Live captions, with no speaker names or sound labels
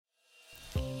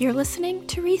You're listening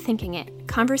to Rethinking It,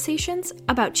 conversations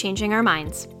about changing our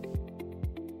minds.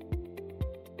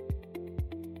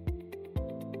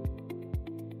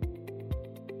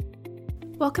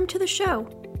 Welcome to the show.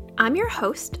 I'm your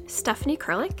host, Stephanie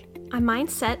Kurlik, a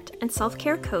mindset and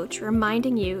self-care coach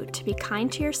reminding you to be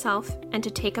kind to yourself and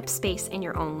to take up space in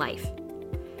your own life.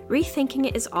 Rethinking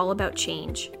It is all about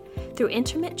change. Through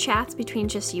intimate chats between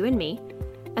just you and me,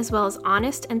 as well as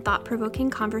honest and thought-provoking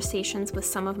conversations with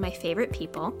some of my favorite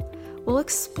people, we'll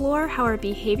explore how our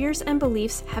behaviors and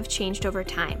beliefs have changed over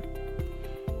time.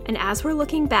 And as we're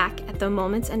looking back at the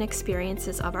moments and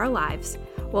experiences of our lives,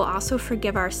 we'll also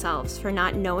forgive ourselves for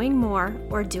not knowing more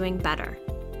or doing better.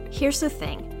 Here's the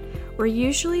thing, we're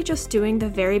usually just doing the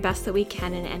very best that we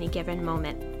can in any given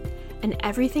moment, and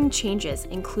everything changes,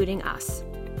 including us.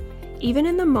 Even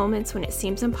in the moments when it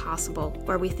seems impossible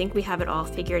or we think we have it all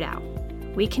figured out,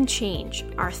 we can change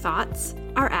our thoughts,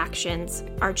 our actions,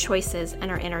 our choices,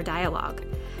 and our inner dialogue.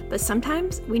 But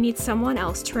sometimes we need someone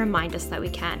else to remind us that we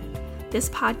can. This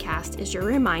podcast is your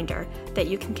reminder that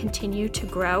you can continue to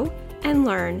grow and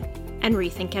learn and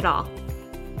rethink it all.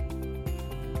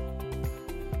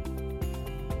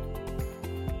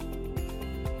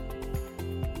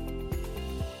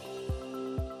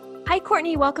 Hi,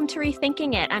 Courtney. Welcome to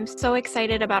Rethinking It. I'm so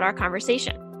excited about our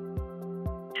conversation.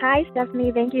 Hi,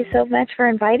 Stephanie. Thank you so much for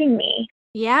inviting me.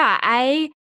 Yeah, I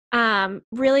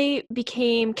really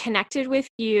became connected with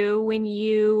you when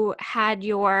you had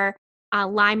your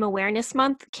Lyme Awareness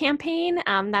Month campaign.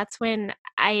 That's when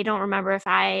I don't remember if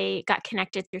I got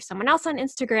connected through someone else on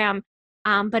Instagram,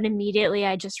 but immediately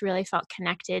I just really felt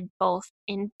connected both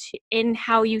in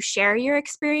how you share your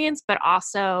experience, but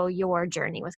also your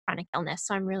journey with chronic illness.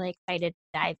 So I'm really excited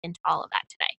to dive into all of that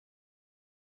today.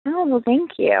 Oh, well,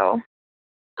 thank you.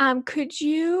 Could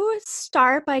you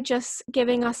start by just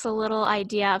giving us a little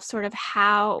idea of sort of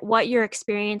what your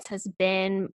experience has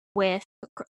been with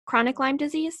chronic Lyme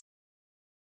disease?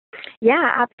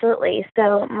 Yeah, absolutely.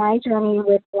 So my journey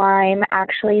with Lyme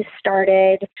actually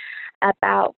started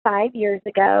about 5 years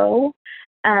ago.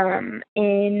 In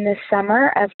the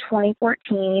summer of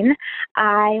 2014,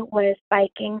 I was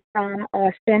biking from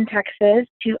Austin, Texas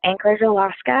to Anchorage,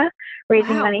 Alaska,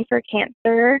 raising money for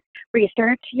cancer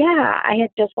research. Yeah, I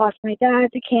had just lost my dad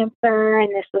to cancer,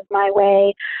 and this was my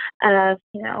way of,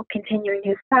 continuing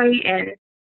his fight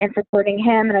and supporting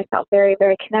him, and I felt very,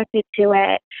 very connected to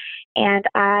it. And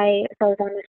I was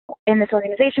in this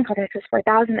organization called Texas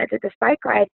 4000 that did this bike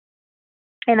ride.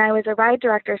 And I was a ride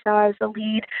director, so I was the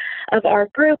lead of our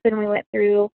group, and we went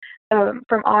through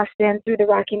from Austin through the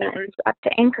Rocky Mountains up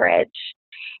to Anchorage.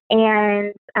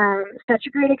 And such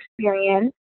a great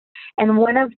experience. And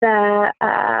one of the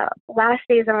last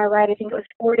days of our ride, I think it was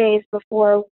 4 days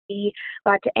before we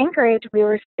got to Anchorage, we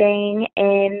were staying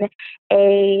in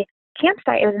a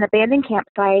campsite. It was an abandoned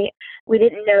campsite. We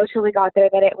didn't know till we got there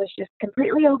that it was just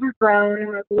completely overgrown.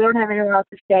 And we don't have anywhere else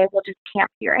to stay. We'll just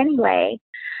camp here anyway.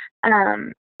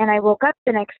 And I woke up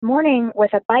the next morning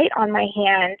with a bite on my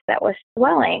hand that was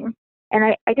swelling. And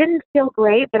I didn't feel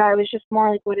great, but I was just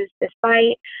more like, what is this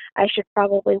bite? I should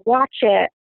probably watch it.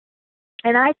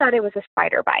 And I thought it was a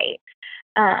spider bite.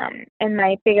 And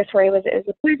my biggest worry was it was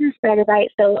a poison spider bite.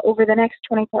 So over the next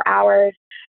 24 hours,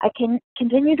 I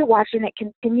continued to watch, and it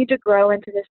continued to grow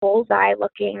into this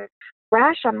bullseye-looking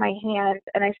rash on my hand.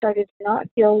 And I started to not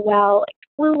feel well, like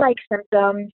flu-like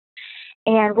symptoms.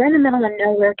 And we're in the middle of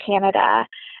nowhere, Canada,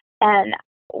 and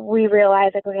we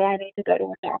realized, like, okay, I need to go to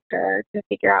a doctor to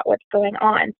figure out what's going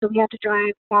on. So we had to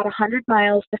drive about 100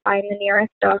 miles to find the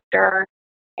nearest doctor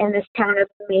in this town of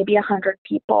maybe 100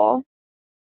 people.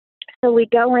 So we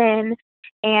go in,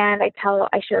 and I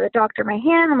show the doctor my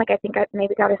hand. I'm like, I think I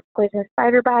maybe got a poisonous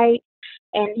spider bite.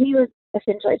 And he was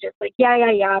essentially just like,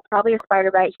 yeah, probably a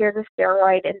spider bite. Here's a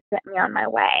steroid, and sent me on my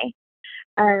way.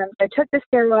 So I took the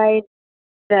steroid.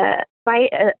 The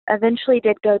bite eventually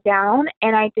did go down,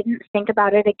 and I didn't think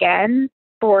about it again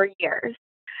for years.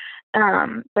 So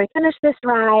I finished this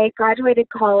ride, graduated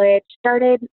college,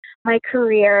 started my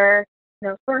career,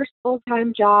 first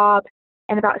full-time job.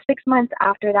 And about 6 months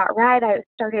after that ride, I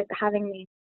started having these,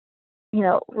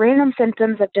 random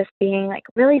symptoms of just being like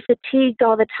really fatigued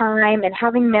all the time and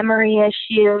having memory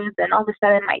issues. And all of a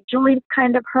sudden my joints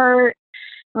kind of hurt.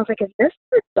 I was like, is this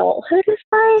what adulthood is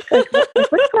like?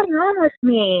 What's going on with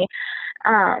me?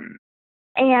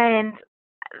 And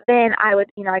then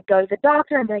I'd go to the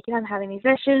doctor and be like, I'm having these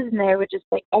issues. And they would just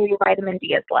like, oh, your vitamin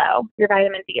D is low. Your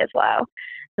vitamin D is low.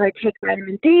 So I'd take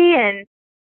vitamin D, and,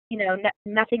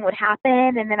 nothing would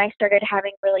happen. And then I started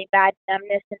having really bad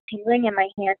numbness and tingling in my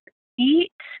hands and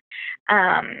feet.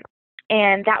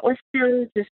 And that was still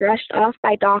just brushed off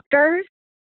by doctors.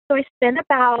 So I spent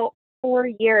about 4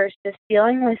 years just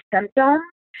dealing with symptoms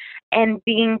and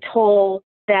being told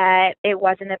that it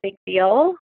wasn't a big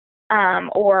deal,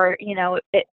 or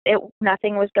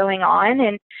nothing was going on,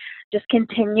 and just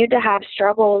continued to have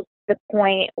struggles to the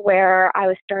point where I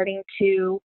was starting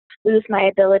to lose my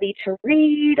ability to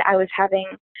read. I was having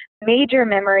major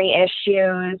memory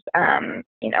issues.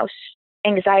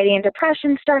 Anxiety and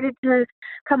depression started to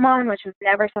come on, which was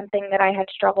never something that I had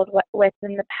struggled with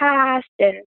in the past.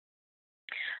 And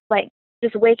like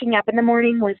just waking up in the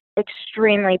morning was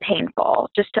extremely painful.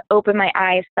 Just to open my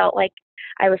eyes felt like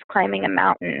I was climbing a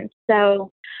mountain.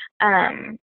 So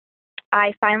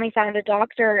I finally found a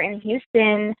doctor in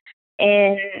Houston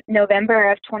in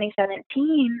November of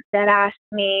 2017 that asked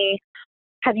me,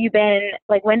 have you been,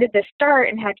 like, when did this start,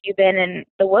 and have you been in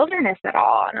the wilderness at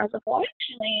all? And I was like, well,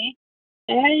 actually,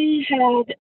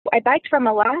 I biked from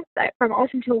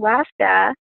Austin to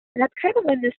Alaska, and that's kind of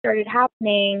when this started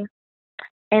happening.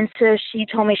 And so she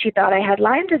told me she thought I had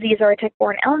Lyme disease or a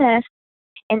tick-borne illness,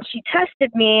 and she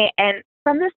tested me. And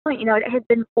from this point, it had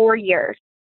been 4 years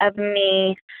of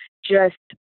me just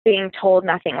being told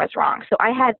nothing was wrong. So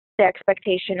I had the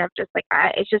expectation of just like,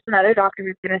 it's just another doctor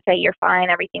who's going to say you're fine,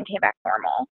 everything came back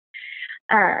normal.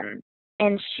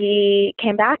 And she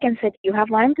came back and said, you have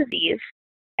Lyme disease.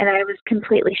 And I was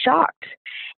completely shocked.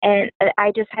 And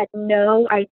I just had no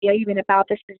idea even about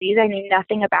this disease. I knew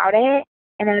nothing about it.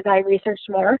 And as I researched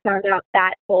more, found out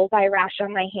that bullseye rash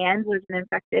on my hand was an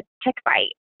infected tick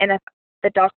bite. And if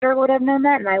the doctor would have known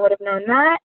that and I would have known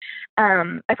that,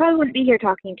 I probably wouldn't be here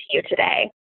talking to you today.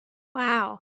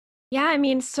 Wow. Yeah, I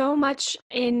mean, so much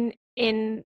in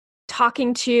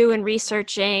talking to and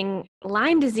researching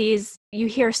Lyme disease, you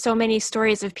hear so many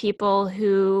stories of people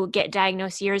who get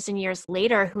diagnosed years and years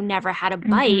later who never had a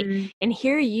bite. Mm-hmm. And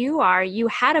here you are, you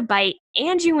had a bite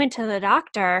and you went to the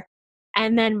doctor,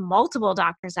 and then multiple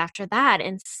doctors after that,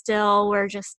 and still were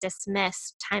just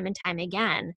dismissed time and time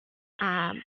again.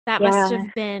 That must Yeah,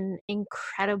 have been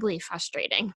incredibly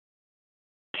frustrating.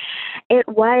 it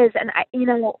was. And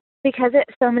because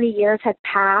so many years had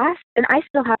passed, and I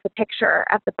still have the picture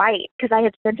of the bite because I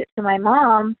had sent it to my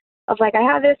mom of like, I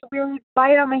have this weird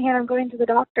bite on my hand, I'm going to the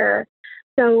doctor.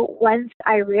 So once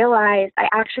I realized, I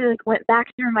actually like went back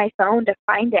through my phone to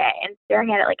find it and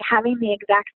staring at it, like having the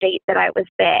exact date that I was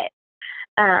bit.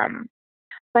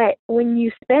 But when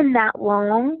you spend that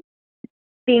long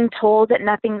being told that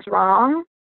nothing's wrong,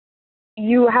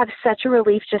 you have such a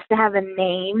relief just to have a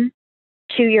name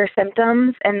to your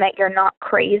symptoms and that you're not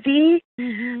crazy,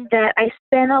 Mm-hmm. that I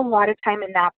spent a lot of time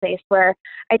in that place where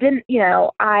I didn't,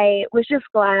 I was just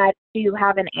glad to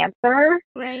have an answer.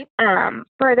 Right.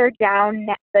 Further down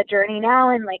the journey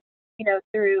now, and like,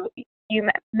 through you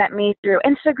met me through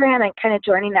Instagram and kind of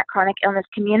joining that chronic illness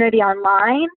community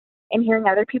online and hearing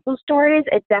other people's stories,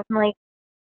 it definitely,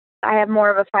 I have more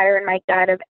of a fire in my gut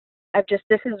of just,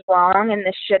 this is wrong and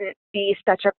this shouldn't be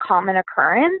such a common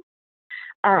occurrence.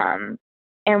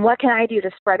 And what can I do to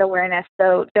spread awareness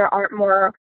so there aren't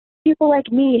more people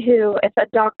like me who, if a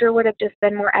doctor would have just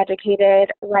been more educated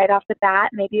right off the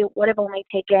bat, maybe it would have only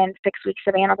taken 6 weeks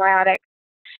of antibiotics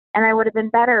and I would have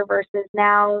been better, versus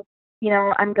now,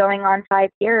 I'm going on 5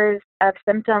 years of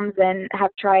symptoms and have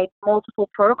tried multiple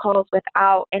protocols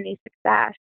without any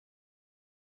success.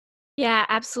 Yeah,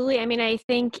 absolutely. I mean, I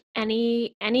think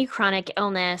any chronic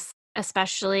illness,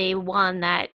 especially one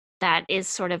that is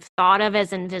sort of thought of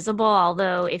as invisible,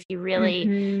 although if you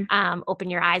really Mhm. open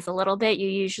your eyes a little bit, you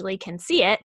usually can see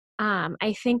it.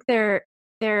 I think there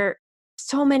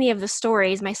so many of the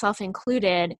stories, myself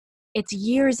included, it's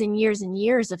years and years and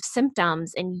years of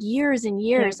symptoms and Yeah.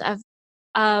 years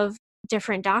of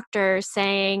different doctors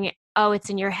saying, oh,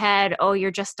 it's in your head. Oh, you're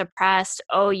just depressed.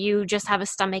 Oh, you just have a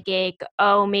stomach ache.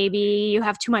 Oh, maybe you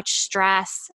have too much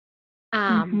stress,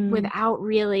 Mhm. without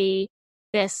really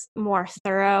this more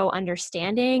thorough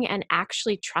understanding and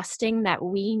actually trusting that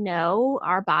we know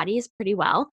our bodies pretty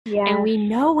well and Yes. we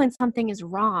know when something is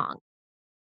wrong.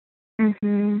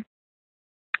 Mhm.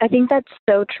 I think that's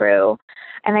so true.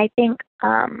 And I think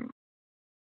I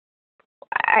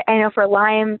know for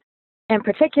Lyme in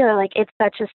particular, like it's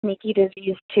such a sneaky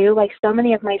disease too. Like so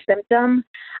many of my symptoms,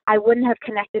 I wouldn't have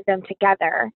connected them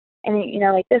together. And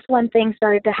like this one thing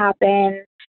started to happen,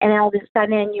 and then all of a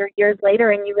sudden you're years later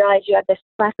and you realize you have this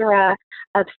plethora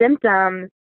of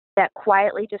symptoms that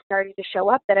quietly just started to show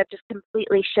up that have just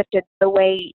completely shifted the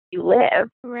way you live.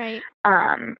 Right.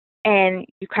 And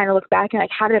you kind of look back and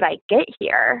like, how did I get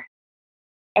here?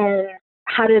 And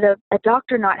how did a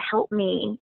doctor not help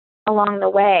me along the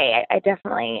way? I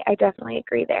definitely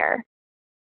agree there.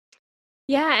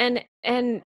 Yeah,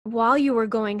 and while you were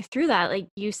going through that, like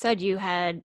you said, you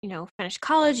had finished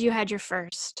college, you had your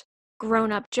first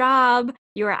grown-up job,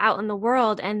 you were out in the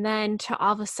world, and then to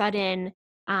all of a sudden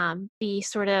be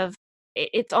sort of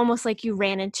it's almost like you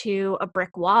ran into a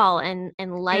brick wall, and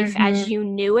life as Mhm. you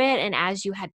knew it and as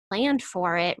you had planned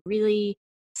for it really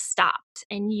stopped,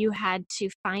 and you had to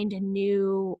find a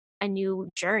new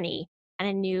journey and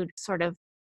a new sort of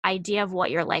idea of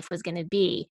what your life was going to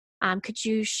be. Could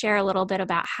you share a little bit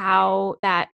about how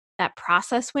that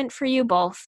process went for you,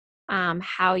 both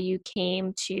how you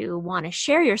came to want to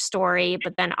share your story,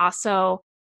 but then also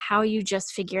how you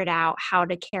just figured out how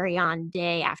to carry on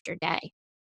day after day?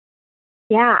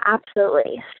 Yeah,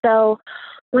 absolutely. So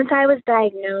once I was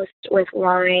diagnosed with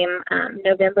Lyme,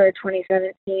 November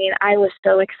 2017, I was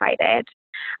so excited.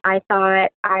 I thought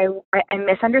I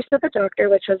misunderstood the doctor,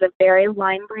 which was a very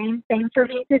line brain thing for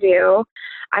me to do.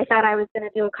 I thought I was going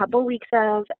to do a couple weeks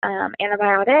of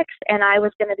antibiotics and I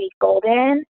was going to be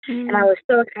golden. And I Mm, was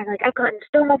so excited. Like, I've gotten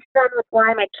so much done with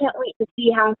Lyme. I can't wait to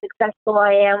see how successful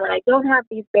I am when I don't have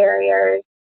these barriers.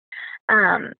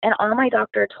 And all my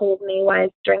doctor told me was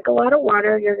drink a lot of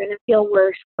water. You're going to feel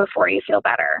worse before you feel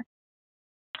better.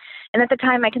 And at the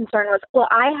time, my concern was, well,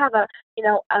 I have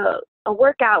a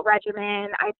workout regimen.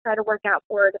 I try to work out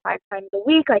 4 to 5 times a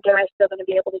week. Like, am I still going to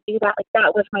be able to do that? Like,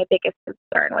 that was my biggest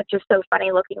concern, which is so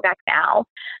funny looking back now,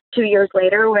 2 years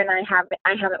later, when I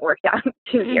haven't worked out in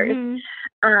 2 years. mhm.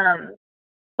 Um,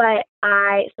 but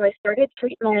I started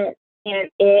treatment, and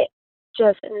it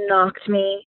just knocked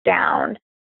me down.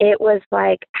 It was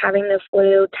like having the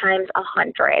flu times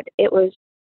 100. It was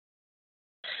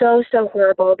so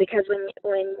horrible because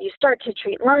when you start to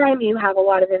treat Lyme, you have a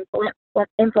lot of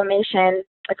inflammation.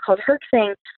 It's called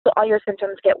herxing, so all your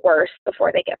symptoms get worse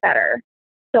before they get better.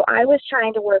 So I was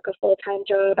trying to work a full-time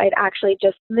job. I'd actually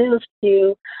just moved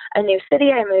to a new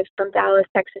city. I moved from Dallas,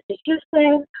 Texas to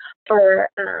Houston for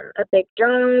a big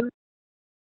job,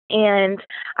 and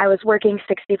I was working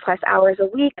 60 plus hours a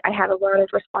week. I had a lot of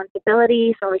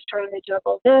responsibility, so I was trying to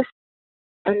juggle this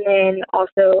and then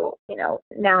also,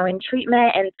 now in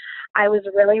treatment. And I was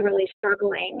really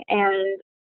struggling. And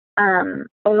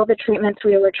all the treatments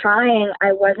we were trying,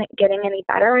 I wasn't getting any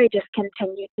better. I just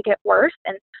continued to get worse.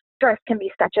 And stress can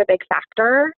be such a big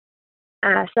factor.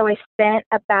 So I spent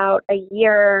about a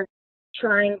year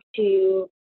trying to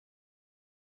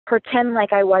pretend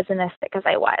like I wasn't as sick as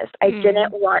I was. I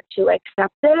didn't Mm, want to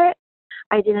accept it.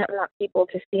 I didn't want people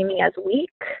to see me as weak.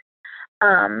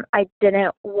 I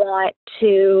didn't want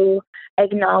to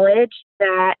acknowledge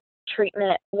that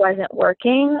treatment wasn't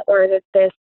working or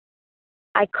that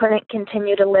I couldn't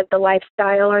continue to live the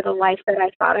lifestyle or the life that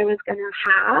I thought I was going to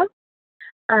have.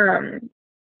 Um,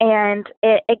 and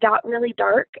it got really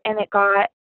dark, and it got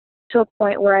to a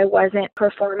point where I wasn't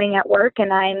performing at work.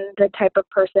 And I'm the type of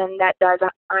person that does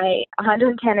I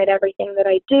 110 at everything that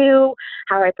I do.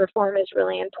 How I perform is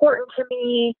really important to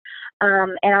me.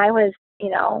 And I was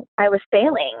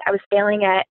failing. I was failing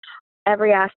at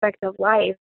every aspect of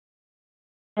life.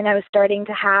 And I was starting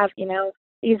to have,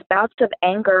 these bouts of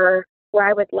anger where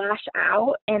I would lash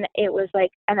out, and it was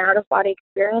like an out of body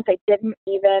experience. I didn't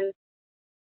even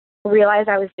realize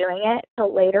I was doing it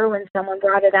till later when someone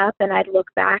brought it up, and I'd look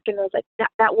back and was like,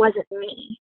 that wasn't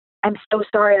me. I'm so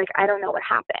sorry. Like, I don't know what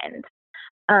happened.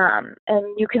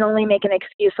 And you can only make an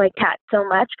excuse like that so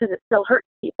much because it still hurts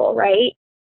people, right?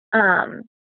 Um,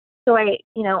 so I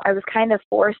was kind of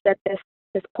forced at this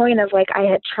point of like I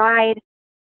had tried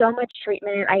so much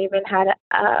treatment. I even had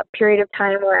a period of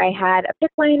time where I had a PICC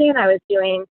lining. I was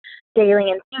doing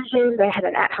daily infusions. I had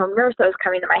an at-home nurse that was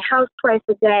coming to my house twice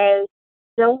a day,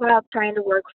 still while trying to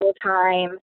work full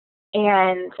time,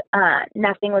 and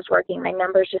nothing was working. My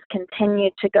numbers just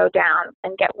continued to go down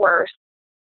and get worse.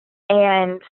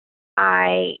 And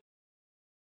I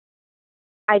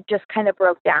I just kind of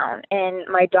broke down, and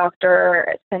my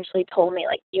doctor essentially told me,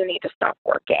 like, you need to stop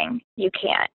working. You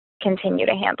can't continue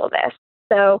to handle this.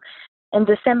 So in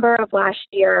December of last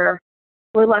year,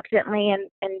 reluctantly, and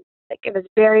like, it was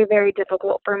very, very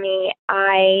difficult for me,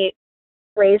 I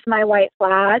raised my white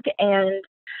flag and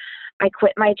I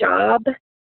quit my job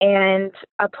and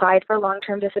applied for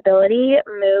long-term disability,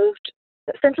 moved,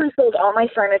 essentially sold all my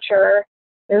furniture,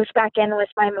 moved back in with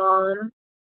my mom,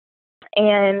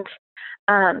 and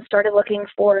started looking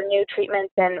for new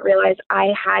treatments and realized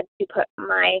I had to put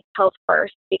my health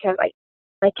first because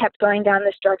I kept going down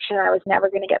this direction. I was never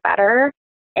going to get better,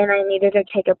 and I needed to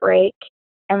take a break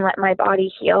and let my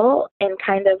body heal and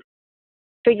kind of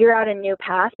figure out a new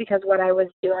path because what I was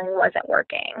doing wasn't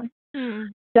working. mm,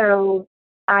 So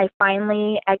I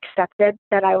finally accepted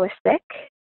that I was sick.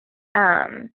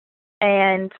 Um,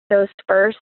 and those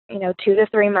first, 2 to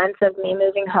 3 months of me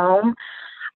moving home,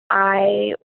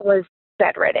 I was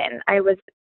bedridden. I was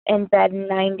in bed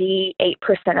 98%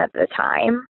 of the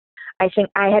time. I think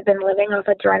I had been living off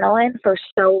adrenaline for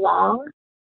so long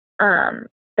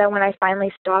that when I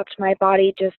finally stopped, my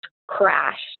body just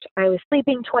crashed. I was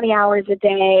sleeping 20 hours a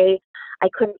day. I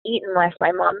couldn't eat unless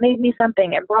my mom made me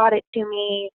something and brought it to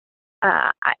me.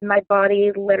 My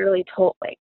body literally told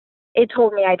me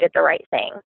I did the right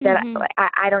thing. That Mm-hmm.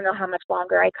 I don't know how much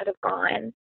longer I could have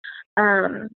gone.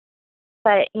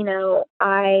 But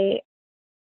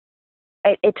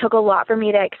it took a lot for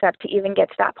me to accept to even get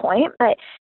to that point. But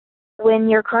when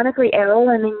you're chronically ill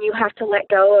and then you have to let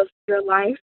go of your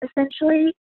life,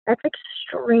 essentially, that's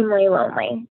extremely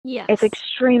lonely. It's Yes.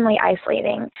 extremely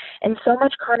isolating. And so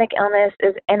much chronic illness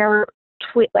is I'm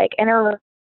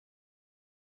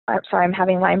sorry, I'm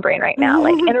having line brain right now,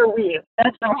 like interweave,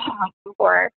 that's what I'm looking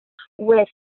for, with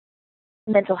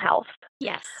mental health.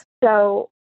 Yes. So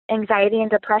anxiety and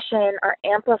depression are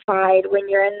amplified when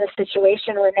you're in this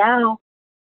situation where now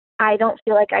I don't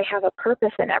feel like I have a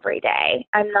purpose in every day.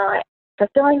 I'm not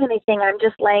fulfilling anything. I'm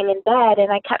just laying in bed.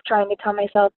 And I kept trying to tell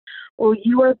myself, well,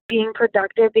 you are being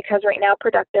productive because right now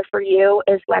productive for you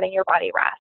is letting your body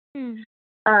rest. Mm.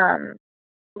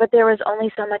 But there was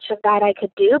only so much of that I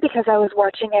could do because I was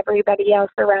watching everybody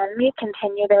else around me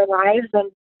continue their lives and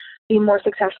be more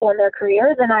successful in their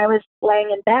careers, and I was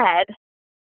laying in bed.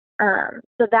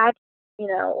 So that's,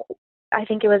 I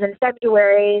think it was in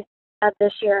February of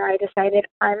this year, I decided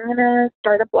I'm going to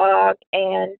start a blog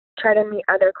and try to meet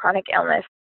other chronic illness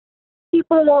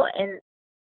people and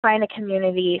find a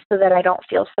community so that I don't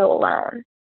feel so alone.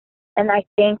 And I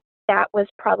think that was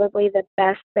probably the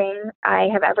best thing I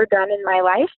have ever done in my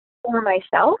life for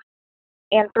myself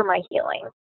and for my healing.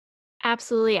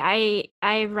 Absolutely. I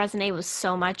resonate with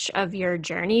so much of your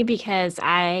journey because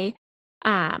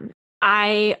um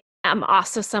I am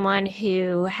also someone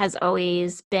who has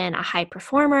always been a high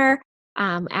performer.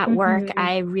 At work, Mm-hmm.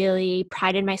 I really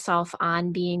prided myself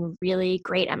on being really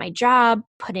great at my job,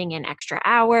 putting in extra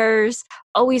hours,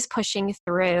 always pushing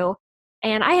through.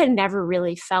 And I had never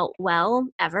really felt well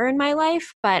ever in my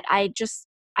life, but I just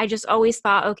always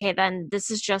thought, okay, then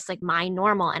this is just like my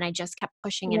normal. And I just kept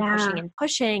pushing and pushing Yeah. and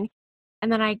pushing.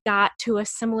 And then I got to a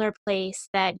similar place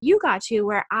that you got to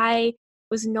where I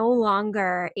was no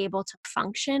longer able to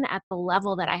function at the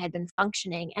level that I had been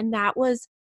functioning. And that was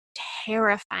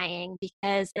terrifying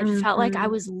because it felt like I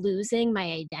Mm-hmm. was losing my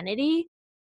identity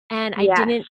and I Yes.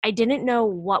 didn't I didn't know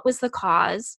what was the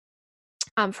cause.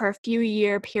 For a few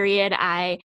year period,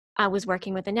 I was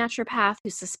working with a naturopath who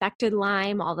suspected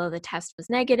Lyme, although the test was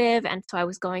negative, and so I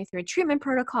was going through a treatment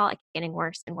protocol, it kept getting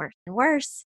worse and worse and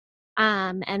worse.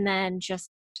 And then just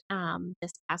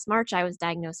this past March, I was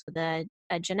diagnosed with a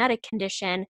genetic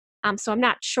condition. So I'm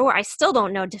not sure. I still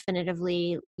don't know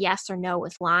definitively yes or no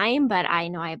with Lyme, but I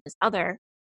know I have this other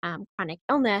chronic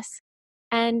illness.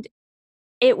 And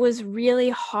it was really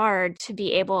hard to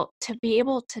be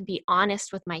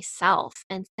honest with myself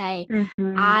and say,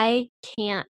 Mm-hmm. I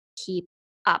can't keep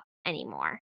up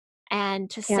anymore. And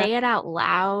to Yeah. say it out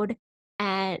loud,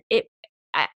 and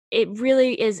it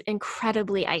really is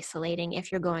incredibly isolating if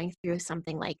you're going through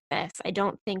something like this. I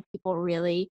don't think people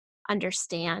really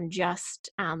understand just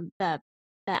the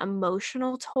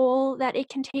emotional toll that it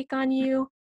can take on you,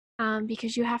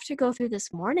 because you have to go through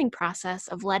this mourning process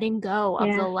of letting go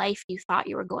of the Yes. life you thought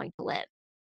you were going to live.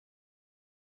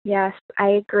 Yes. I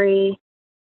agree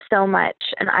so much.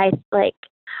 And I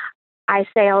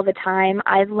say all the time,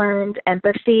 I've learned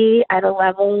empathy at a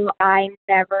level I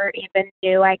never even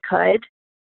knew I could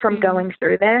from Mm, going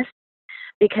through this,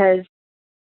 because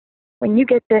when you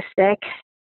get this sick,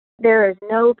 there is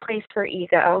no place for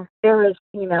ego. There is,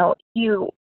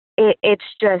 it's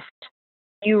just,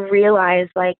 you realize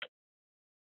like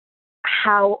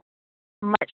how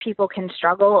much people can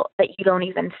struggle that you don't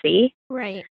even see.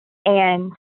 right.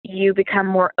 And you become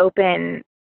more open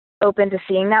to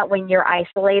seeing that when you're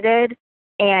isolated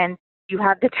and you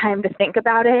have the time to think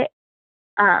about it.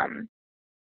 Um,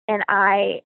 and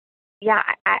I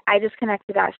just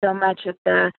connected that so much with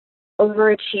the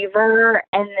overachiever,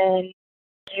 and then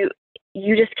you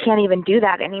you just can't even do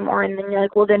that anymore. And then you're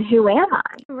like, well, then who am I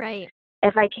Right.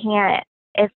 if I can't,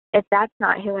 if that's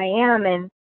not who I am? And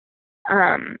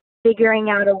figuring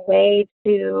out a way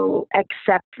to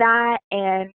accept that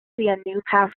and see a new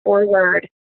path forward,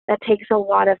 that takes a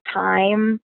lot of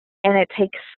time, and it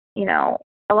takes,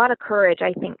 a lot of courage,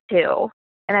 I think, too.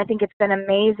 And I think it's been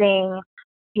amazing,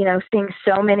 seeing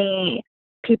so many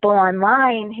people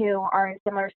online who are in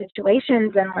similar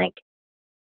situations. And like,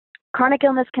 chronic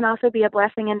illness can also be a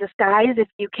blessing in disguise if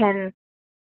you can,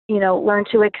 learn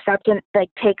to accept and like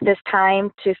take this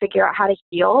time to figure out how to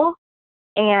heal.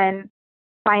 And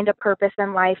find a purpose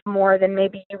in life more than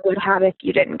maybe you would have if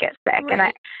you didn't get sick.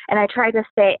 Right. And I try to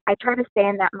stay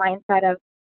in that mindset of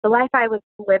the life I was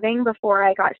living before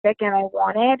I got sick and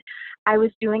I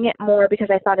was doing it more because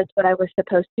I thought it's what I was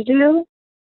supposed to do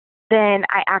than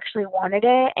I actually wanted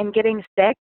it. And getting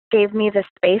sick gave me the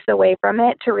space away from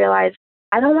it to realize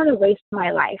I don't want to waste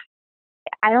my life.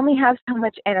 I only have so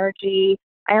much energy.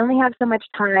 I only have so much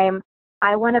time.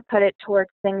 I want to put it towards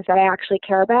things that I actually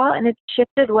care about, and it's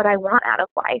shifted what I want out of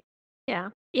life. Yeah.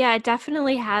 Yeah, it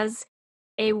definitely has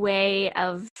a way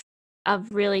of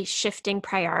really shifting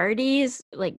priorities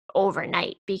like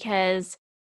overnight, because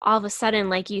all of a sudden,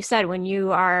 like you said, when you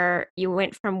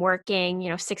went from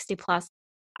working, 60 plus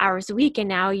hours a week and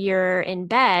now you're in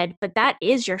bed, but that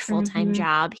is your full-time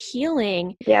job,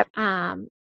 healing. Yep.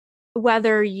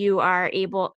 Whether you are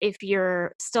able, if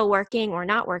you're still working or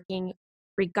not working,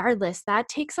 regardless, that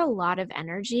takes a lot of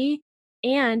energy.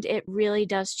 And it really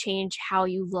does change how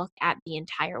you look at the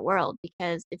entire world,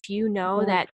 because if you know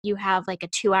that you have like a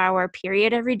 2-hour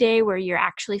period every day where you're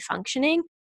actually functioning,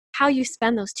 how you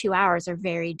spend those 2 hours are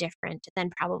very different than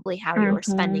probably how you were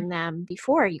spending them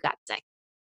before you got sick.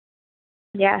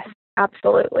 Yes,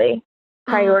 absolutely.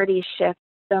 Priorities shift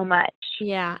so much.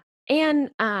 Yeah.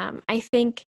 And I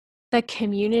think the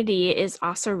community is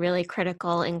also really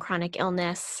critical in chronic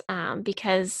illness,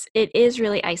 because it is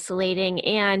really isolating.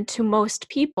 And to most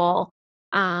people,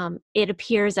 it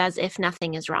appears as if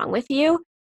nothing is wrong with you.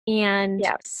 And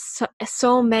Yeah.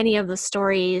 so many of the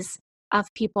stories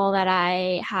of people that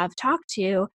I have talked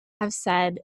to have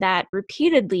said that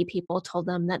repeatedly people told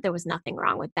them that there was nothing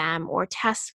wrong with them, or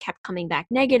tests kept coming back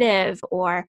negative,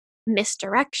 or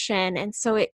misdirection. And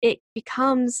so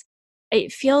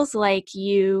it feels like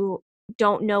you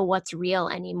don't know what's real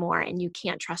anymore and you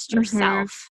can't trust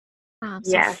yourself.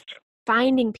 Yes.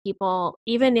 Finding people,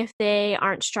 even if they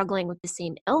aren't struggling with the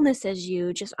same illness as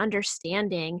you, just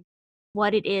understanding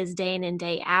what it is day in and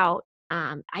day out,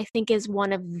 I think is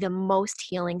one of the most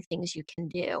healing things you can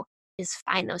do, is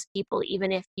find those people,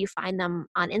 even if you find them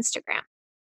on Instagram.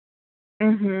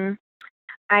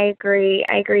 I agree.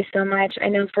 I agree so much. I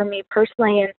know for me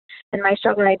personally, and my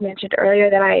struggle, I mentioned earlier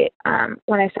that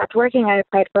when I stopped working, I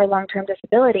applied for a long-term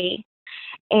disability,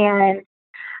 and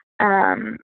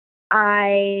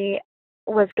I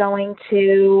was going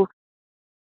to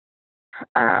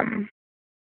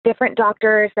different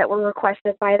doctors that were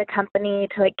requested by the company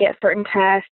to like get certain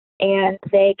tests, and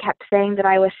they kept saying that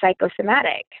I was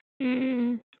psychosomatic.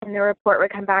 And the report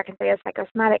would come back and say I was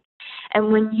psychosomatic.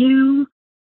 And when you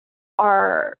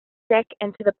are sick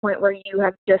and to the point where you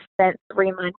have just spent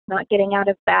 3 months not getting out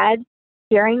of bed,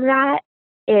 hearing that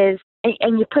and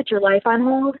you put your life on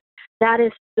hold, that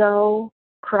is so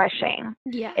crushing.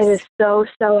 Yes. It is so,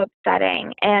 so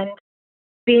upsetting. And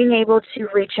being able to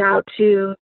reach out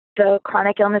to the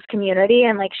chronic illness community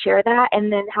and like share that,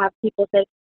 and then have people say,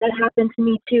 that happened to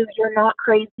me too. You're not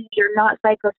crazy. You're not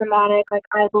psychosomatic. Like,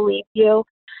 I believe you.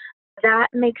 That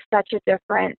makes such a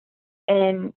difference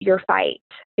in your fight,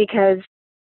 because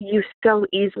you so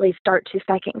easily start to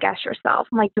second guess yourself.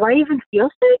 I'm like, do I even feel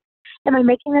sick? Am I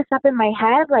making this up in my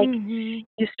head? Like,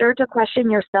 you start to question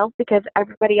yourself because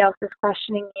everybody else is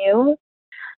questioning you.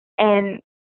 And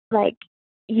like,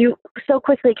 you so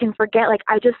quickly can forget, like,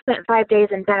 I just spent 5 days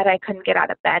in bed. I couldn't get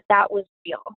out of bed. That was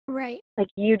real. Right. Like,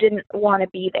 you didn't want to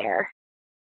be there.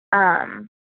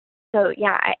 So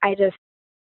yeah, I just,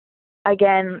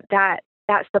 again, that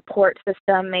support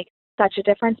system makes such a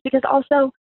difference, because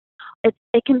also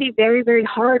it can be very, very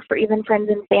hard for even friends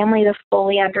and family to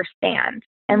fully understand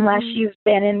unless you've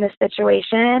been in this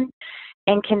situation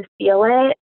and can feel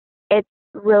it. It's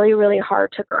really, really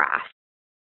hard to grasp.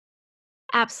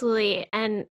 Absolutely.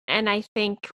 And I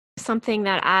think something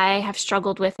that I have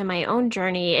struggled with in my own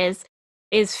journey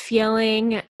is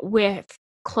feeling with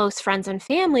close friends and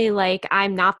family like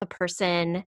I'm not the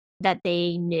person that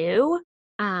they knew.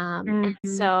 And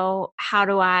so how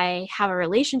do I have a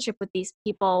relationship with these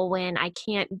people when I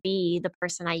can't be the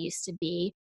person I used to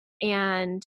be?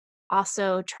 And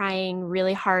also trying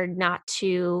really hard not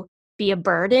to be a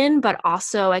burden, but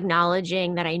also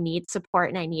acknowledging that I need support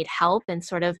and I need help, and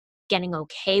sort of getting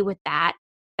okay with that.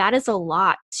 That is a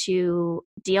lot to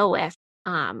deal with,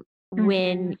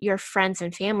 when your friends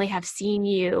and family have seen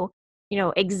you,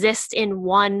 exist in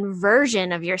one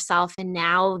version of yourself, and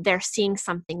now they're seeing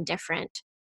something different.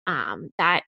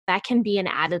 That can be an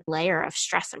added layer of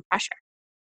stress and pressure.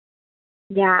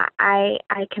 Yeah, I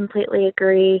completely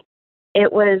agree.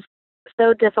 It was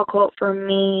so difficult for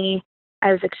me.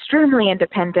 I was extremely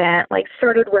independent, like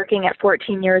started working at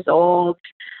 14 years old,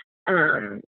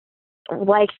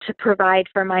 liked to provide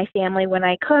for my family when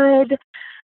I could,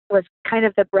 was kind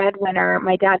of the breadwinner.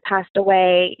 My dad passed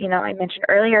away, I mentioned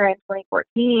earlier in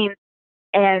 2014.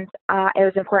 And it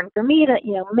was important for me to,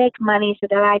 make money so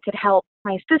that I could help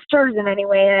my sisters in any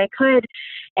way that I could.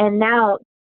 And now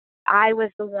I was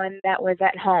the one that was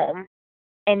at home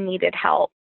and needed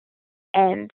help.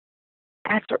 And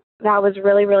that was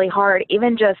really, really hard.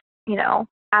 Even just,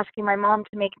 asking my mom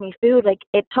to make me food, like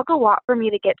it took a lot for me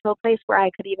to get to a place where I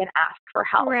could even ask for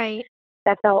help. Right.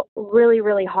 That felt really,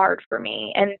 really hard for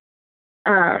me. And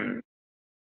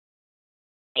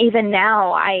even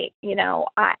now, I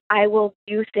will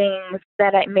do things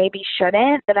that I maybe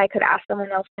shouldn't, that I could ask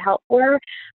someone else to help for,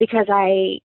 because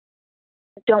I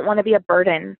don't want to be a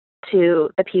burden to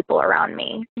the people around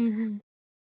me. Mm-hmm.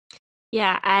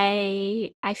 Yeah,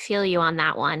 I feel you on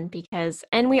that one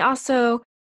and we also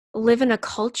live in a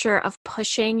culture of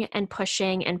pushing and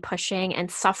pushing and pushing,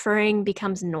 and suffering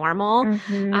becomes normal.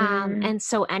 Mm-hmm. And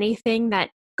so anything that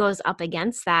goes up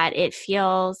against that,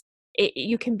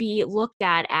 you can be looked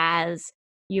at as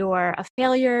you're a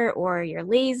failure, or you're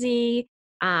lazy,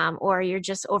 or you're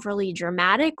just overly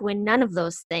dramatic, when none of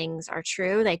those things are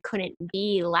true. They couldn't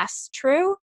be less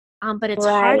true. But it's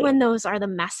hard Right. when those are the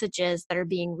messages that are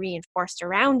being reinforced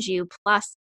around you,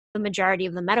 plus the majority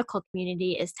of the medical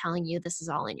community is telling you this is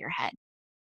all in your head.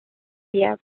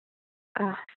 Yep.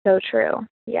 So true.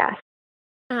 Yes.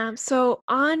 So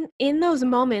in those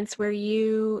moments where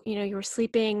you were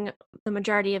sleeping the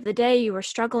majority of the day, you were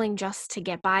struggling just to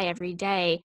get by every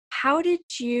day. How did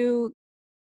you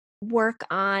work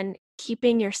on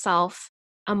keeping yourself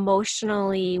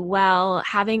emotionally well,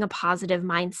 having a positive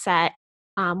mindset,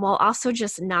 while also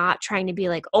just not trying to be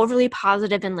like overly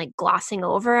positive and like glossing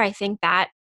over? I think that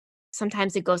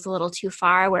sometimes it goes a little too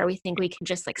far, where we think we can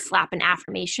just like slap an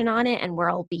affirmation on it and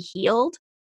we'll be healed.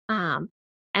 Um,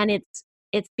 and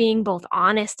it's being both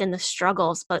honest in the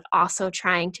struggles, but also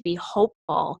trying to be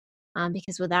hopeful,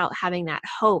 because without having that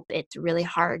hope, it's really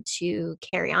hard to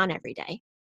carry on every day.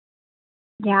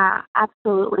 Yeah,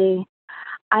 absolutely.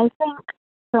 I think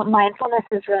so. Mindfulness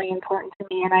is really important to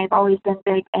me, and I've always been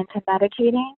big into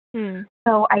meditating. Hmm.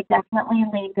 So I definitely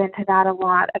leaned into that a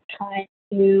lot, of trying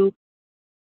to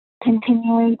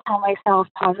continually tell myself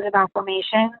positive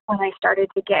affirmations when I started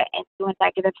to get into a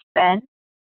negative spin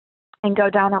and go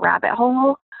down a rabbit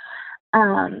hole.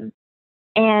 Um,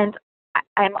 and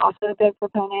I'm also a big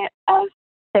proponent of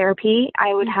therapy.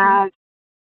 I would Mm-hmm. have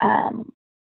um,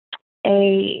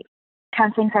 a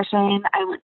counseling session. I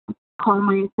would call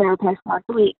my therapist once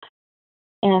a week.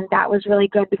 And that was really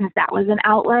good because that was an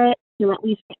outlet to at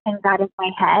least get things out of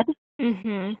my head.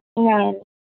 Mm-hmm. And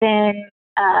then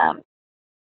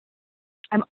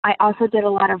I also did a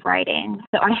lot of writing.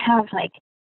 So I have like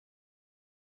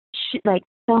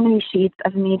so many sheets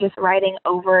of me just writing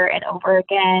over and over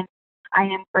again. I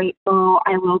am grateful.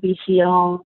 I will be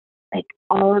healed. Like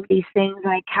all of these things.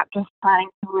 I kept just trying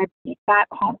to repeat that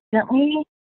constantly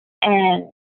and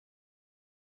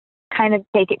kind of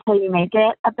take it till you make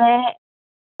it a bit.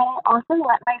 But I also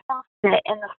let myself sit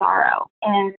in the sorrow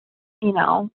and, you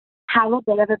know, have a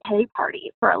bit of a pity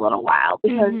party for a little while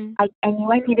because Mm-hmm. I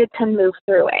knew I needed to move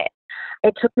through it.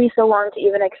 It took me so long to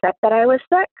even accept that I was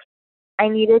sick. I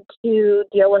needed to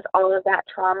deal with all of that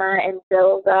trauma and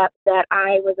build up that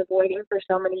I was avoiding for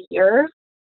so many years,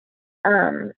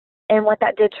 um, and what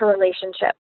that did to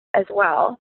relationships as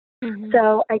well. Mm-hmm.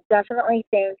 So I definitely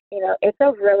think, it's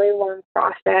a really long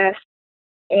process,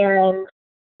 and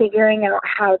figuring out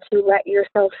how to let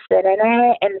yourself sit in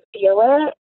it and feel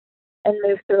it and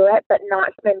move through it, but not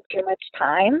spend too much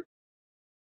time.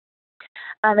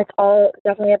 It's all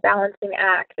definitely a balancing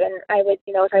act. And I would,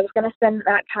 if I was going to spend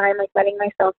that time like letting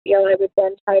myself feel, I would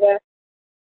then try to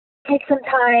take some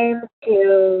time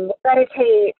to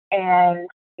meditate and,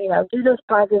 do those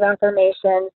positive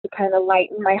affirmations to kind of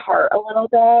lighten my heart a little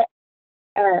bit,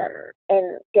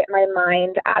 and get my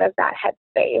mind out of that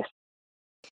headspace.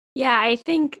 Yeah, I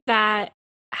think that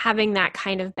having that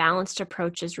kind of balanced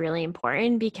approach is really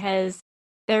important, because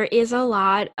there is a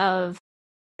lot of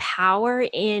power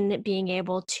in being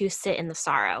able to sit in the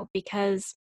sorrow,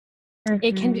 because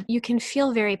Mhm. you can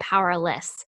feel very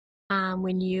powerless,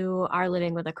 when you are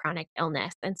living with a chronic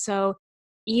illness. And so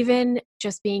even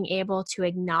just being able to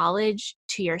acknowledge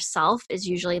to yourself is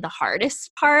usually the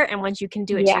hardest part. And once you can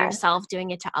do it to Yes. yourself, doing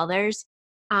it to others,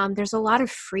 there's a lot of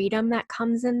freedom that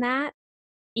comes in that,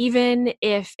 even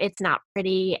if it's not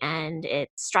pretty and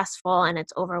it's stressful and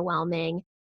it's overwhelming.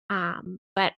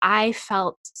 But I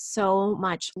felt so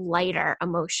much lighter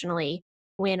emotionally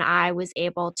when I was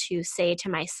able to say to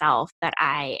myself that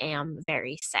I am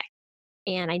very sick.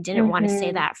 And I didn't want to say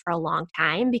Mhm. that for a long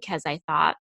time, because I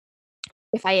thought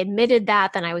if I admitted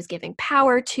that, then I was giving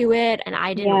power to it, and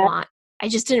Yep. I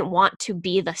just didn't want to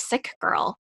be the sick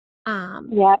girl. Um,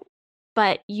 Yep.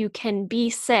 but you can be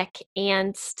sick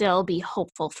and still be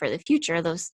hopeful for the future.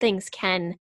 Those things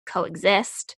can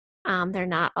coexist. They're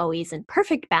not always in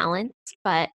perfect balance,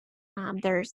 but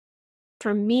there's,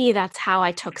 for me, that's how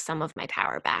I took some of my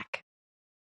power back.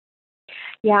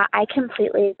 Yeah, I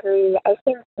completely agree. I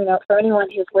think, for anyone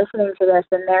who's listening to this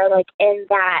and they're like in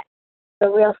that, the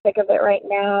real thick of it right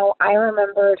now, I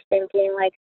remember thinking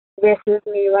like, this is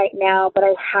me right now, but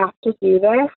I have to do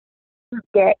this to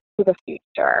get to the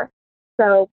future.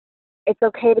 So it's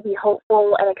okay to be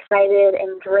hopeful and excited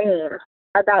and dream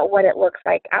about what it looks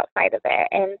like outside of it.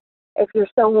 And if you're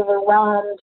so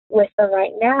overwhelmed with the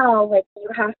right now, like you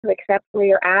have to accept where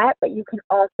you're at, but you can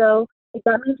also, like,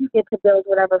 that means you get to build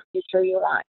whatever future you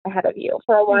want ahead of you.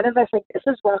 For a lot of us, like this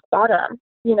is rock bottom,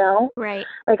 Right.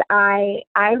 like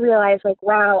I realized like,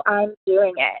 wow, I'm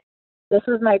doing it. This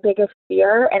was my biggest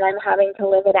fear and I'm having to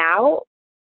live it out.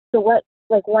 So what,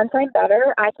 like once I'm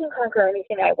better, I can conquer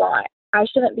anything I want. I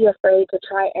shouldn't be afraid to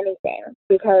try anything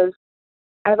because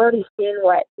I've already seen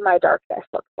what my darkness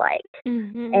looks like.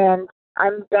 Hmm. And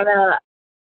I'm gonna,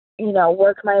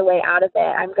 work my way out of it.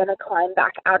 I'm gonna climb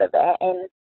back out of it. And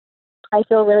I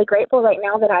feel really grateful right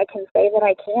now that I can say that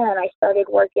I can. I started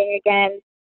working again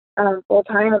full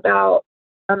time about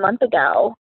a month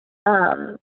ago.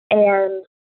 And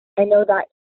I know that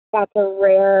that's a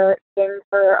rare thing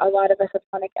for a lot of us with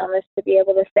chronic illness to be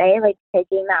able to say, like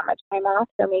taking that much time off.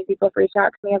 So many people have reached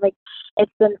out to me like,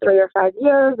 it's been 3 or 5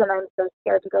 years and I'm so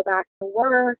scared to go back to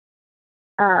work.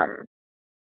 Um,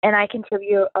 and I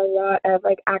contribute a lot of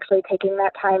like actually taking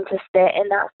that time to sit in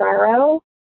that sorrow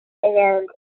and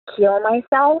heal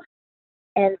myself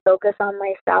and focus on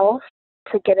myself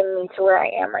to getting me to where I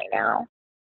am right now.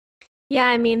 Yeah,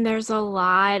 I mean, there's a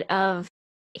lot of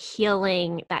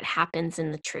healing that happens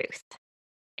in the truth.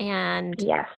 And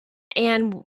Yes.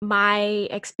 and my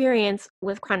experience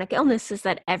with chronic illness is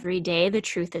that every day the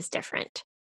truth is different.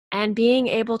 And being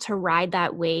able to ride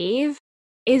that wave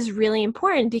is really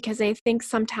important because I think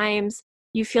sometimes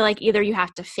you feel like either you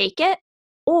have to fake it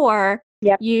or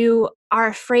Yep. you are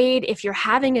afraid if you're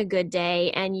having a good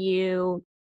day and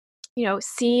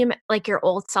seem like your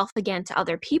old self again to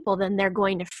other people, then they're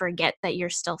going to forget that you're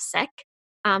still sick.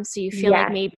 So you feel like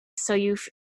Yes. maybe, so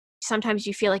sometimes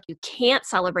you feel like you can't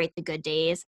celebrate the good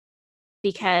days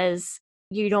because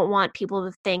you don't want people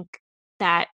to think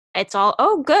that it's all,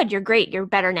 oh, good, you're great, you're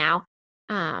better now.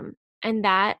 And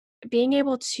that being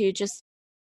able to just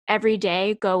every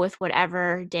day go with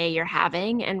whatever day you're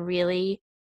having and really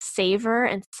savor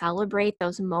and celebrate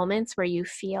those moments where you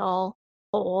feel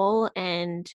whole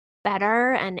and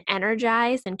better and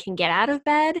energized and can get out of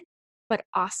bed, but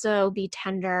also be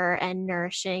tender and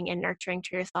nourishing and nurturing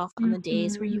to yourself on the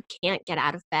days where Hmm. you can't get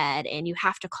out of bed and you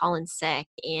have to call in sick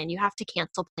and you have to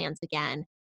cancel plans again.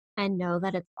 And know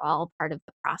that it's all part of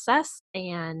the process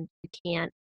and you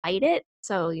can't fight it.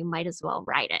 So you might as well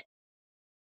ride it.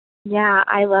 Yeah,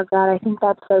 I love that. I think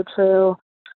that's so true.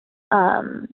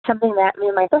 Something that me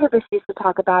and my therapist used to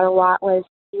talk about a lot was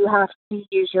you have to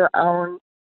use your own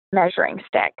measuring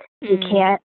stick. You Mm.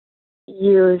 can't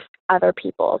use other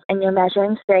people's, and your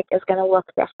measuring stick is going to look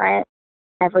different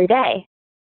every day.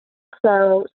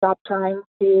 So stop trying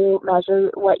to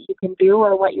measure what you can do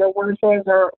or what your worth is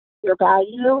or your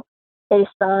value based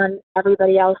on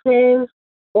everybody else's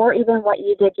or even what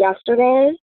you did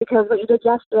yesterday, because what you did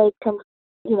yesterday can,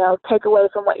 take away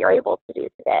from what you're able to do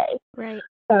today. Right.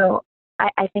 So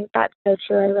I think that's so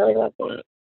true. I really love that.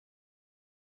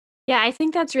 Yeah, I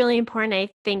think that's really important. I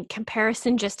think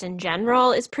comparison just in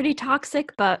general is pretty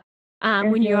toxic, but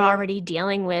when you're Mhm. already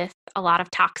dealing with a lot of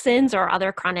toxins or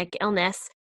other chronic illness,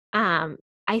 um,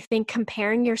 I think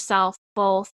comparing yourself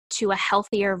both to a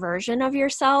healthier version of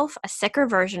yourself, a sicker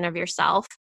version of yourself,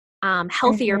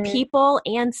 healthier Mhm. people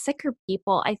and sicker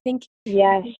people, I think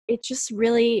Yes. it's just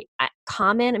really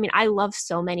common. I mean, I love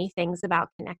so many things about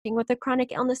connecting with the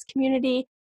chronic illness community.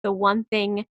 The one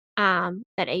thing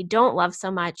that I don't love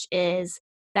so much is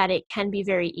that it can be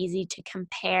very easy to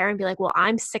compare and be like, well,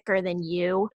 I'm sicker than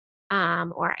you,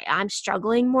 or I'm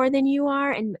struggling more than you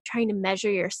are, and trying to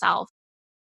measure yourself.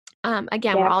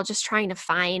 Again, we're Yep. all just trying to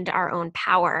find our own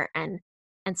power, and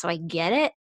so I get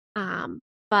it. Um,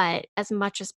 but as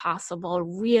much as possible,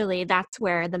 really, that's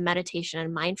where the meditation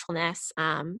and mindfulness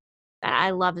that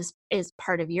I love is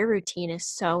part of your routine is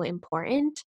so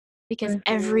important because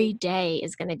every Mhm. day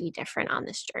is going to be different on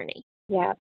this journey.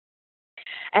 Yeah.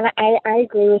 And I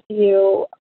agree with you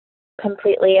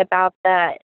completely about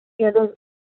that. There's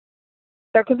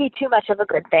there can be too much of a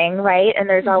good thing, right? And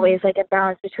there's always like a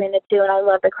balance between the two. And I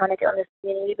love the chronic illness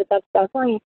community, but that's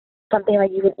definitely something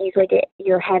like you can easily get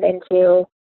your head into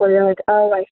where you're like,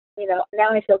 oh, now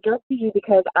I feel guilty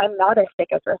because I'm not as sick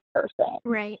as this person.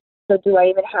 Right. So do I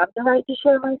even have the right to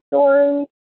share my story?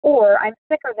 Or I'm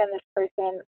sicker than this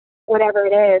person, whatever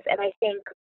it is. And I think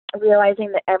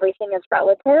realizing that everything is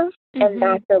relative and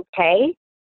that's okay.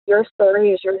 Your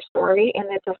story is your story and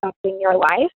it's affecting your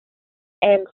life.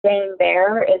 And staying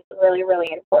there is really,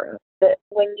 really important. That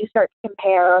when you start to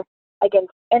compare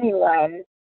against anyone,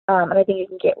 and I think it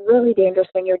can get really dangerous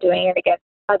when you're doing it against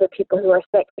other people who are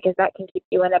sick, because that can keep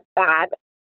you in a bad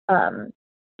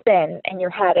spin in your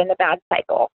head, in a bad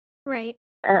cycle. Right.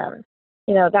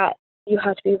 That you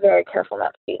have to be very careful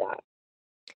not to do that.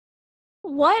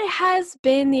 What has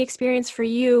been the experience for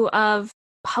you of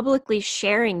publicly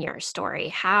sharing your story?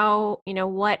 How,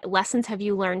 what lessons have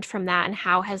you learned from that, and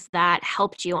how has that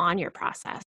helped you on your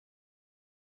process?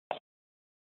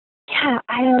 Yeah,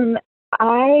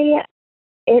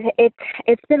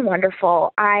 it's been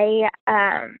wonderful. I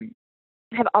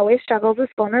have always struggled with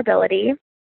vulnerability,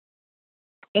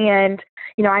 and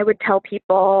I would tell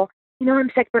people,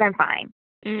 I'm sick, but I'm fine.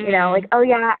 Like, oh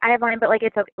yeah, I have Lyme, but like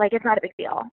it's not a big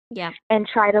deal. Yeah. And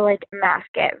try to like mask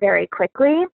it very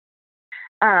quickly,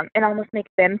 and almost make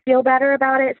them feel better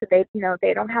about it, so they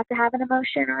don't have to have an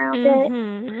emotion around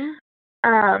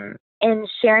it. And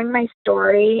sharing my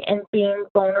story and being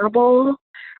vulnerable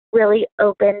really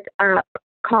opened up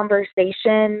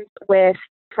conversations with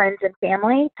friends and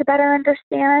family to better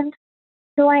understand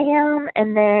who I am.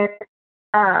 And then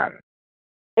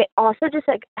it also just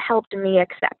like helped me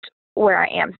accept where I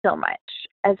am so much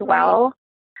as well.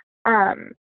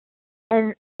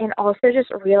 And also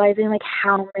just realizing like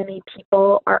how many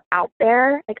people are out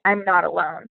there. Like, I'm not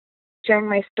alone. Sharing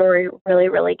my story really,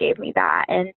 really gave me that.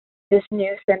 And this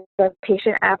new sense of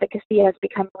patient advocacy has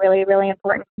become really, really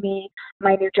important to me.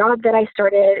 My new job that I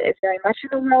started is very much in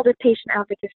the world of patient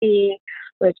advocacy,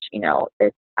 which,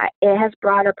 it has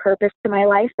brought a purpose to my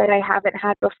life that I haven't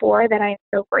had before, that I'm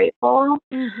so grateful.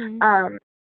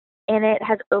 And it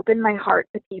has opened my heart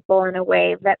to people in a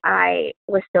way that I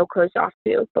was so closed off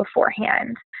to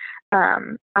beforehand.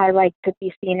 I like to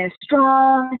be seen as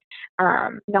strong,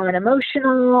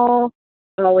 non-emotional,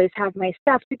 always have my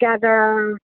stuff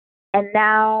together. And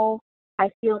now I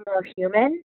feel more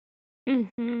human.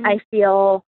 I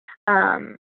feel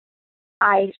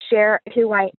I share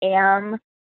who I am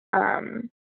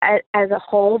as a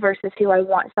whole versus who I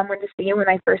want someone to see when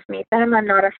I first meet them. I'm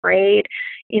not afraid,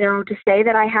 to say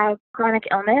that I have chronic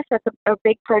illness. That's a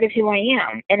big part of who I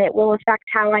am, and it will affect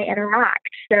how I interact.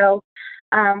 So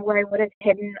where I would have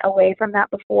hidden away from that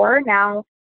before, now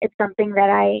it's something that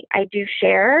I do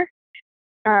share.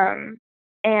 And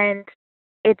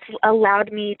it's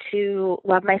allowed me to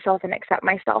love myself and accept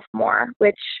myself more,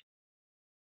 which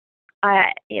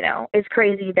is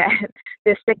crazy that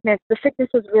the sickness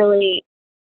has really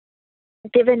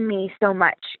given me so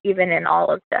much, even in all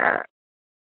of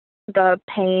the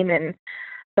pain and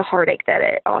the heartache that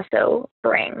it also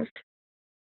brings.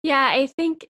 Yeah, I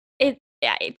think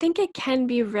it can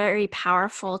be very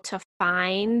powerful to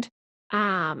find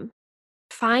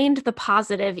the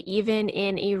positive even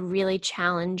in a really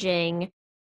challenging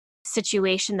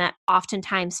situation that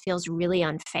oftentimes feels really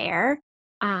unfair.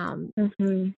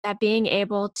 That being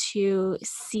able to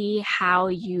see how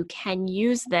you can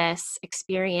use this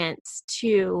experience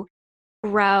to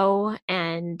grow,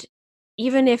 and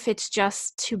even if it's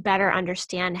just to better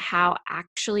understand how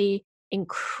actually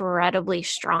incredibly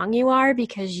strong you are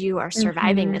because you are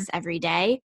surviving this every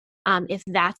day, if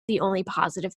that's the only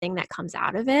positive thing that comes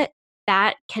out of it,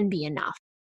 that can be enough.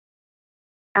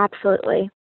 Absolutely.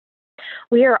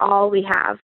 We are all we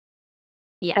have.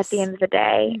 Yes. At the end of the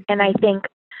day. And I think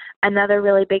another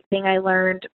really big thing I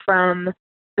learned from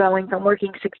going from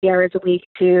working 60 hours a week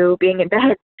to being in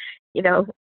bed,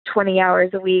 20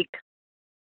 hours a week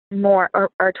more,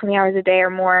 or 20 hours a day or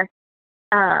more,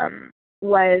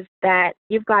 was that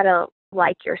you've got to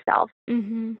like yourself.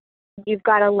 You've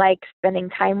got to like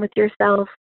spending time with yourself.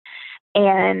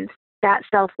 And that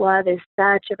self-love is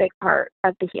such a big part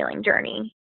of the healing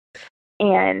journey.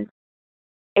 And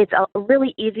it's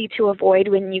really easy to avoid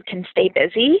when you can stay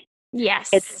busy.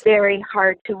 Yes. It's very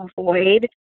hard to avoid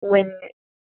when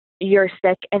you're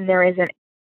sick and there isn't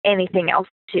anything else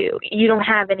you don't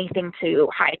have anything to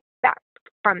hide back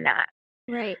from that.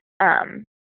 Right. So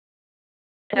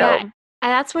yeah,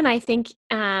 That's when I think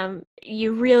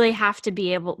you really have to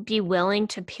be willing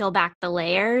to peel back the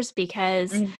layers,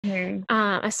 because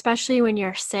Mm-hmm. especially when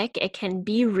you're sick, it can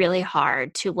be really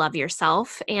hard to love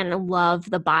yourself and love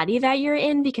the body that you're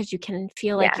in, because you can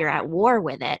feel like Yes, you're at war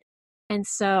with it. And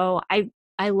so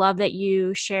I love that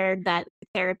you shared that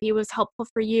therapy was helpful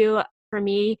for you. For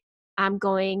me,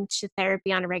 going to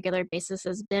therapy on a regular basis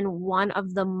has been one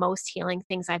of the most healing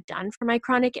things I've done for my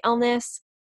chronic illness,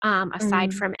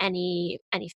 aside mm, from any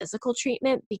physical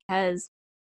treatment, because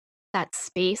that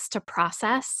space to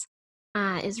process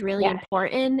is really yes,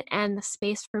 important, and the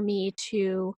space for me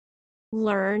to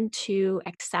learn to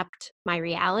accept my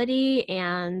reality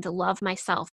and love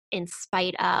myself in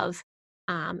spite of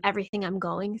everything I'm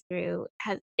going through.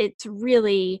 It's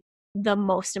really the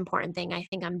most important thing I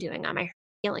think I'm doing on my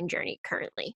healing journey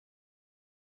currently.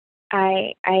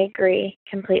 I agree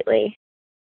completely.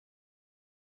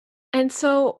 And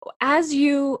so, as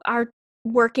you are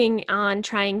working on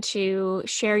trying to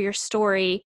share your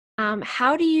story,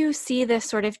 how do you see this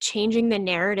sort of changing the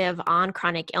narrative on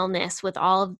chronic illness, with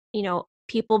all of,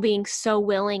 people being so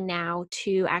willing now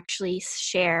to actually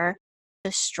share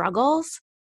the struggles,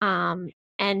 um,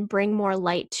 and bring more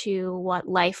light to what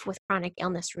life with chronic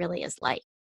illness really is like?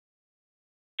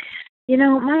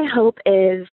 My hope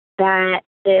is that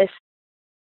this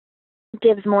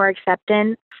gives more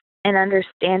acceptance and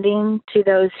understanding to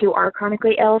those who are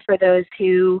chronically ill, for those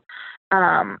who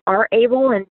are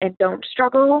able and don't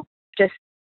struggle. Just,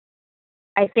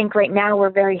 I think right now we're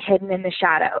very hidden in the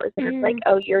shadows. And it's like, Mm,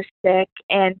 oh, you're sick.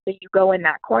 And so you go in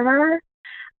that corner.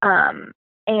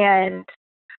 And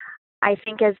I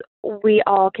think as we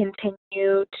all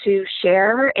continue to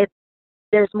share,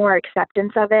 there's more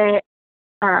acceptance of it,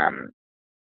 um,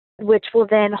 which will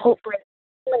then hopefully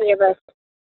many of us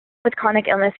with chronic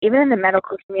illness, even in the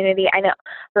medical community. I know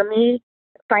for me,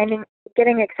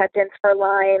 getting acceptance for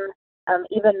Lyme,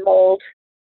 even mold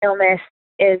illness,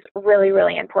 is really,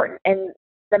 really important in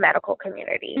the medical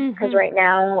community, because mhm. right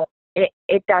now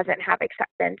it doesn't have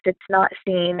acceptance. It's not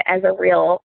seen as a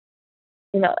real,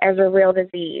 as a real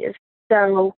disease.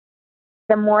 So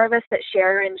the more of us that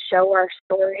share and show our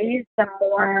stories, the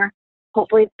more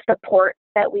hopefully support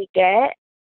that we get,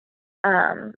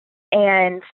 um,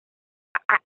 and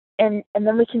I, and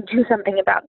then we can do something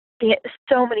about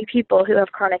so many people who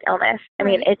have chronic illness. I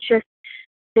mean, Right. it's just,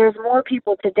 there's more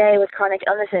people today with chronic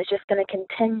illness, and it's just going to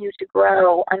continue to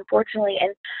grow, unfortunately.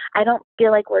 And I don't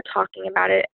feel like we're talking about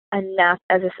it enough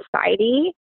as a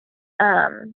society.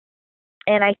 Um,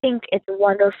 and I think it's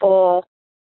wonderful,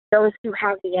 those who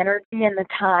have the energy and the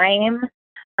time,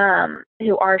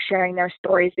 who are sharing their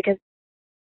stories, because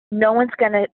no one's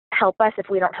going to help us if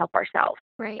we don't help ourselves,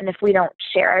 Right. and if we don't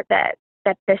share that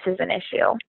this is an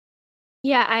issue.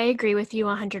 Yeah, I agree with you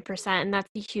 100%. And that's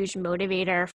a huge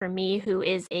motivator for me, who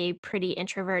is a pretty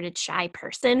introverted, shy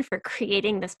person, for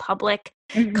creating this public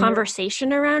Mhm.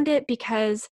 conversation around it,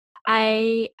 because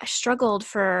I struggled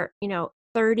for,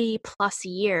 30 plus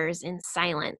years in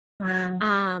silence. Wow.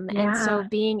 And Yeah. so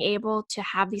being able to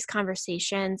have these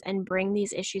conversations and bring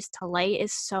these issues to light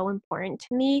is so important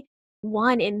to me.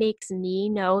 One, it makes me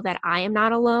know that I am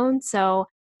not alone. So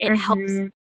it helps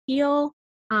Mhm. heal.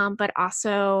 But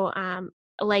also,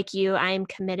 like you, I am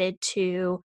committed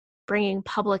to bringing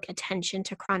public attention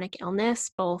to chronic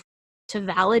illness, both to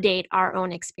validate our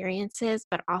own experiences,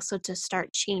 but also to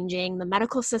start changing the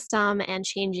medical system and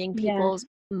changing Yes. people's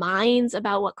minds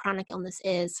about what chronic illness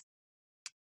is.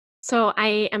 So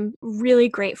I am really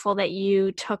grateful that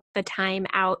you took the time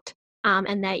out,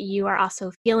 and that you are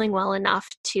also feeling well enough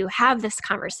to have this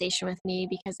conversation with me,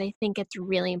 because I think it's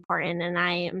really important, and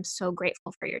I am so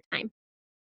grateful for your time.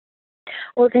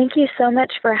 Well, thank you so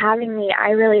much for having me. I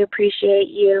really appreciate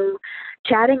you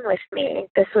chatting with me.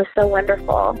 This was so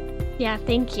wonderful. Yeah,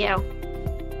 thank you.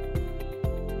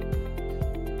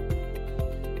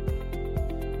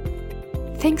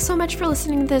 Thanks so much for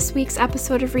listening to this week's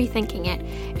episode of Rethinking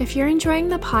It. If you're enjoying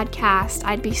the podcast,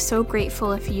 I'd be so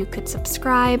grateful if you could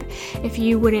subscribe, if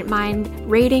you wouldn't mind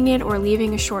rating it or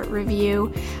leaving a short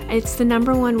review. It's the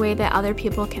number one way that other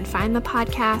people can find the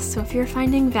podcast, so if you're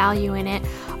finding value in it,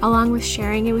 along with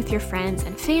sharing it with your friends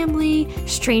and family,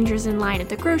 strangers in line at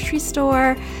the grocery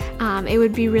store, it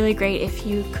would be really great if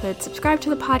you could subscribe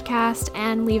to the podcast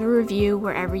and leave a review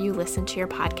wherever you listen to your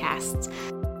podcasts.